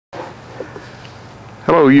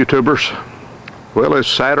Hello YouTubers. Well, it's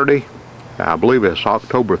Saturday. I believe it's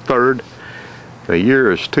October 3rd. The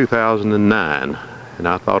year is 2009, and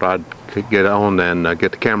I thought I'd get on and get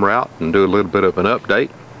the camera out and do a little bit of an update.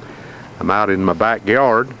 I'm out in my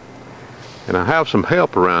backyard, and I have some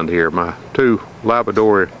help around here. My two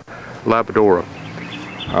Labrador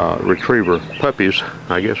Retriever puppies,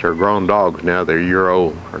 I guess they're grown dogs now, they're a year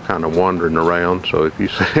old, are kind of wandering around. So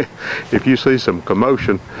if you see some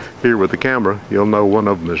commotion here with the camera, you'll know one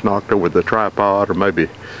of them is knocked over the tripod, or maybe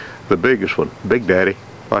the biggest one, Big Daddy,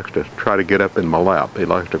 likes to try to get up in my lap. He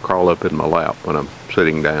likes to crawl up in my lap when I'm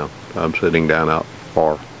sitting down. I'm sitting down out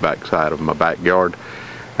far back side of my backyard,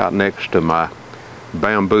 out next to my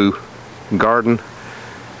bamboo garden,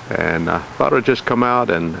 and I thought I'd just come out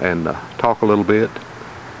and talk a little bit.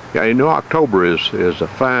 Yeah, you know, October is a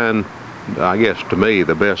fine, I guess to me,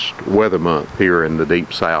 the best weather month here in the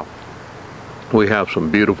deep south. We have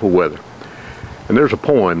some beautiful weather. And there's a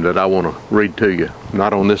poem that I want to read to you,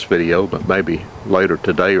 not on this video, but maybe later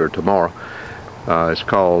today or tomorrow. It's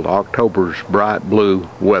called October's Bright Blue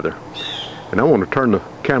Weather. And I want to turn the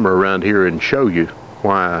camera around here and show you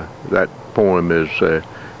why that poem is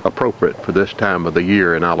appropriate for this time of the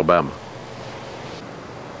year in Alabama.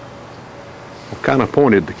 I've kind of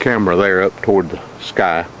pointed the camera there up toward the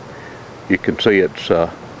sky. You can see it's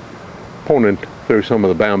pointing through some of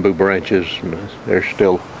the bamboo branches, and there's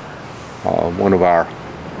still one of our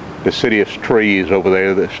deciduous trees over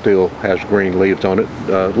there that still has green leaves on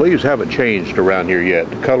it. Leaves haven't changed around here yet.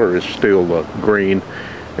 The color is still green.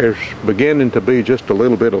 There's beginning to be just a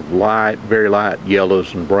little bit of light, very light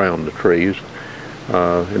yellows and brown in the trees.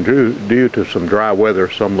 And due to some dry weather,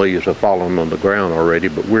 some leaves have fallen on the ground already,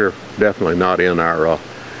 but we're definitely not in our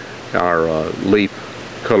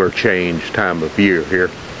leaf color change time of year here.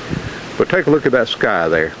 But take a look at that sky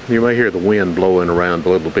there. You may hear the wind blowing around a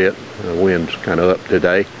little bit. The wind's kind of up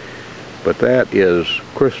today, but that is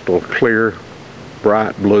crystal clear,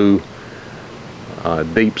 bright blue,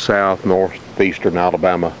 deep south, northeastern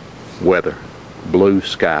Alabama weather, blue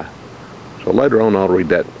sky. So later on I'll read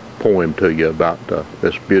that poem to you about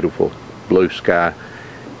this beautiful blue sky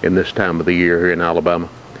in this time of the year here in Alabama.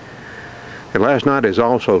 And last night is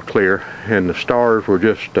also clear, and the stars were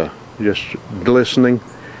just glistening,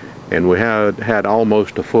 and we had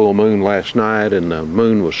almost a full moon last night, and the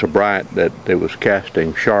moon was so bright that it was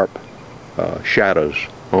casting sharp shadows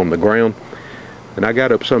on the ground. And I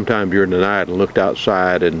got up sometime during the night and looked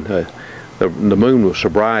outside, and the moon was so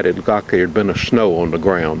bright it looked like there had been a snow on the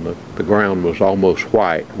ground. The ground was almost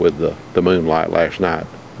white with the moonlight last night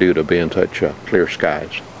due to being such clear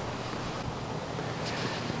skies.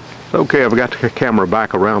 Okay, I've got the camera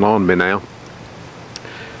back around on me now.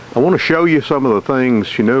 I want to show you some of the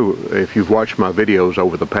things, you know, if you've watched my videos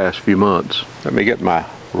over the past few months. Let me get my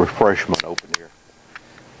refreshment open here.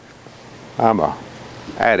 I'm an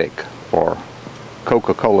addict for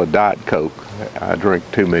Coca-Cola Diet Coke. I drink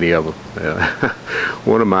too many of them.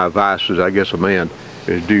 One of my vices, I guess a man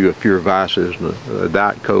is due a few vices, and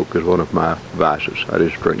Diet Coke is one of my vices. I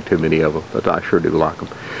just drink too many of them, but I sure do like them.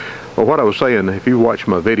 Well, what I was saying, if you watch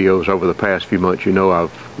my videos over the past few months, you know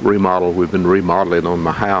I've remodeled. We've been remodeling on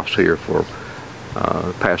my house here for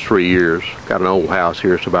the past 3 years. Got an old house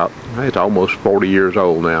here. It's almost 40 years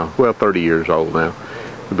old now. Well, 30 years old now.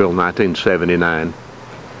 Built in 1979.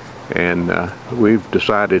 And we've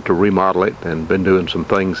decided to remodel it and been doing some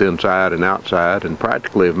things inside and outside, and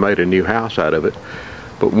practically have made a new house out of it.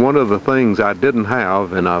 But one of the things I didn't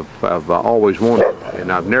have, and I've always wanted, and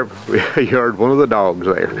I've never, you heard one of the dogs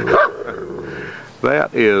there.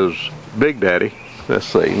 That is Big Daddy. Let's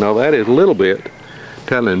see, no, that is Little Bit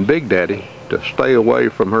telling Big Daddy to stay away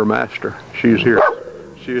from her master. She's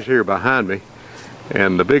here behind me,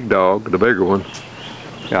 and the big dog, the bigger one,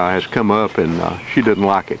 has come up, and she didn't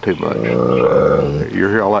like it too much. So you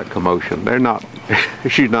hear all that commotion.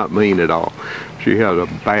 She's not mean at all. She has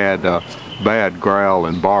a bad growl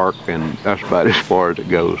and bark, and that's about as far as it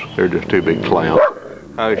goes. They're just two big clowns.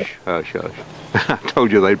 Hush, hush, hush. I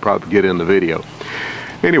told you they'd probably get in the video.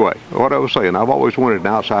 Anyway, what I was saying, I've always wanted an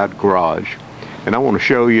outside garage, and I want to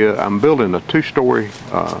show you, I'm building a two-story,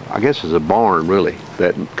 I guess it's a barn really,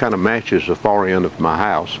 that kind of matches the far end of my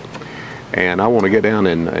house. And I want to get down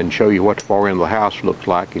and show you what the far end of the house looks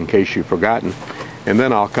like in case you've forgotten. And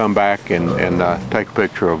then I'll come back and take a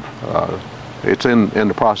picture of, it's in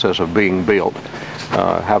the process of being built.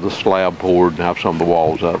 Have the slab poured and have some of the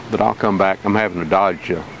walls up. But I'll come back. I'm having to dodge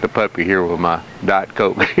the puppy here with my Diet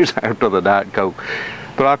Coke. He's after the Diet Coke.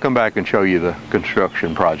 But I'll come back and show you the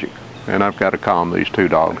construction project. And I've got to calm these two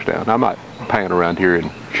dogs down. I might pan around here and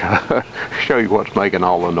show you what's making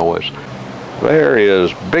all the noise. There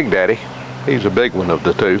is Big Daddy. He's a big one of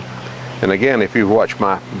the two. And again, if you've watched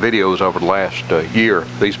my videos over the last year,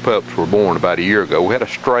 these pups were born about a year ago. We had a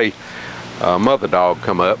stray mother dog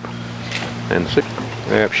come up, and see,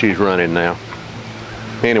 yep, she's running now.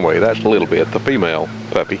 Anyway, that's a little bit the female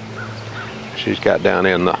puppy. She's got down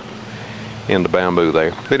in the bamboo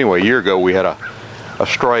there. Anyway, a year ago we had a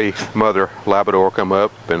stray mother Labrador come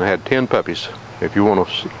up and had 10 puppies. If you want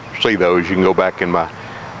to see those, you can go back in my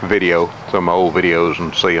video, some of my old videos,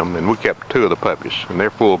 and see them. And we kept 2 of the puppies, and they're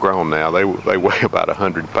full grown now. They weigh about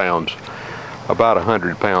 100 pounds, about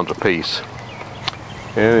 100 pounds a piece,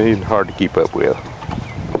 and it's hard to keep up with.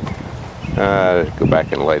 Go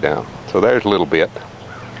back and lay down. So there's a little bit.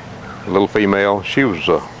 A little female. She was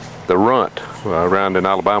the runt. Around in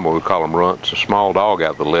Alabama we call them runts, a small dog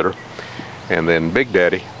out of the litter. And then Big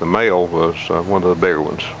Daddy, the male, was one of the bigger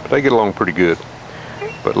ones. But they get along pretty good.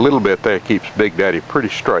 But a little bit there keeps Big Daddy pretty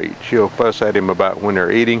straight. She'll fuss at him about when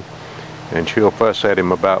they're eating, and she'll fuss at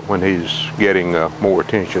him about when he's getting more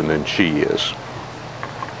attention than she is.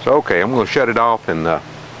 So okay, I'm going to shut it off and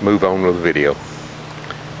move on with the video.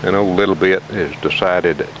 And old Little Bit has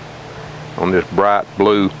decided that on this bright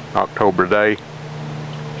blue October day,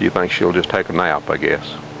 she thinks she'll just take a nap, I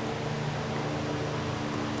guess.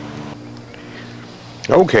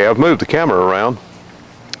 Okay, I've moved the camera around,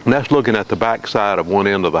 and that's looking at the back side of one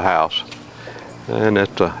end of the house. And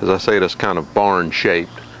it's, as I said, it's kind of barn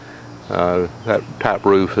shaped. That type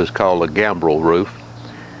roof is called a gambrel roof.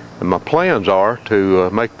 And my plans are to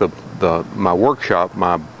make my workshop,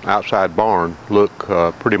 my outside barn, look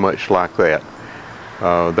pretty much like that.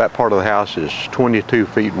 That part of the house is 22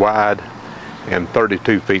 feet wide and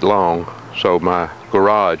 32 feet long. So my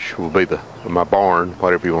garage will be my barn,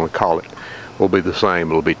 whatever you want to call it, will be the same.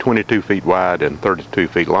 It'll be 22 feet wide and 32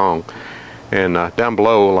 feet long. And down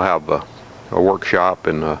below we'll have a workshop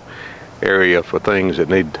and a area for things that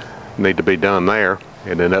need to be done there.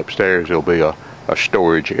 And then upstairs there'll be a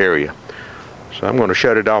storage area. So I'm going to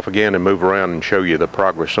shut it off again and move around and show you the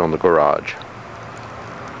progress on the garage.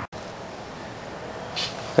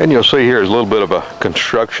 And you'll see here is a little bit of a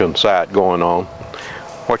construction site going on.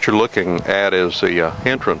 What you're looking at is the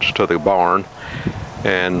entrance to the barn,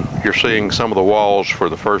 and you're seeing some of the walls for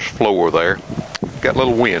the first floor there. Got a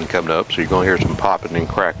little wind coming up, so you're going to hear some popping and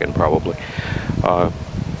cracking probably.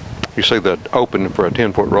 You see the open for a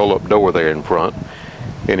 10-foot roll-up door there in front.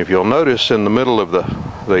 And if you'll notice, in the middle of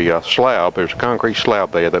the slab, there's a concrete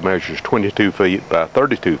slab there that measures 22 feet by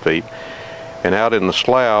 32 feet. And out in the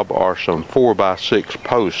slab are some 4x6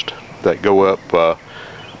 posts that go up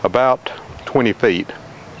about 20 feet.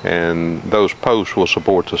 And those posts will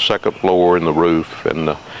support the second floor and the roof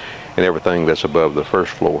and everything that's above the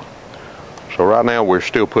first floor. So right now we're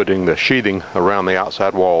still putting the sheathing around the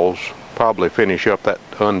outside walls. Probably finish up that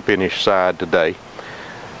unfinished side today.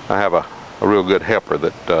 I have a real good helper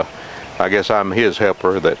that I guess I'm his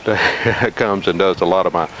helper that comes and does a lot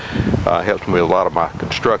of my helps me with a lot of my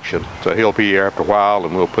construction. So he'll be here after a while,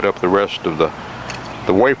 and we'll put up the rest of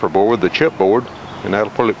the wafer board, the chipboard, and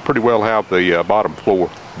that'll pretty well have the bottom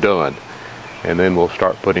floor done. And then we'll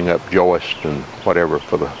start putting up joists and whatever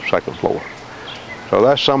for the second floor. So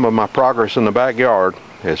that's some of my progress in the backyard.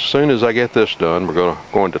 As soon as I get this done, we're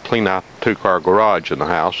going to clean out the 2-car garage in the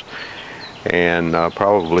house, and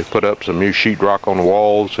probably put up some new sheetrock on the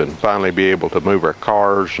walls, and finally be able to move our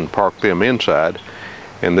cars and park them inside.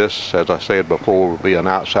 And this, as I said before, will be an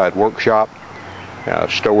outside workshop,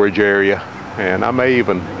 storage area, and I may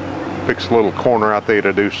even fix a little corner out there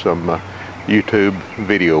to do some YouTube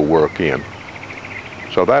video work in.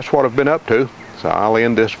 So that's what I've been up to. So I'll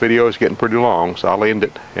end this video. It's getting pretty long, so I'll end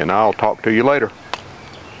it, and I'll talk to you later.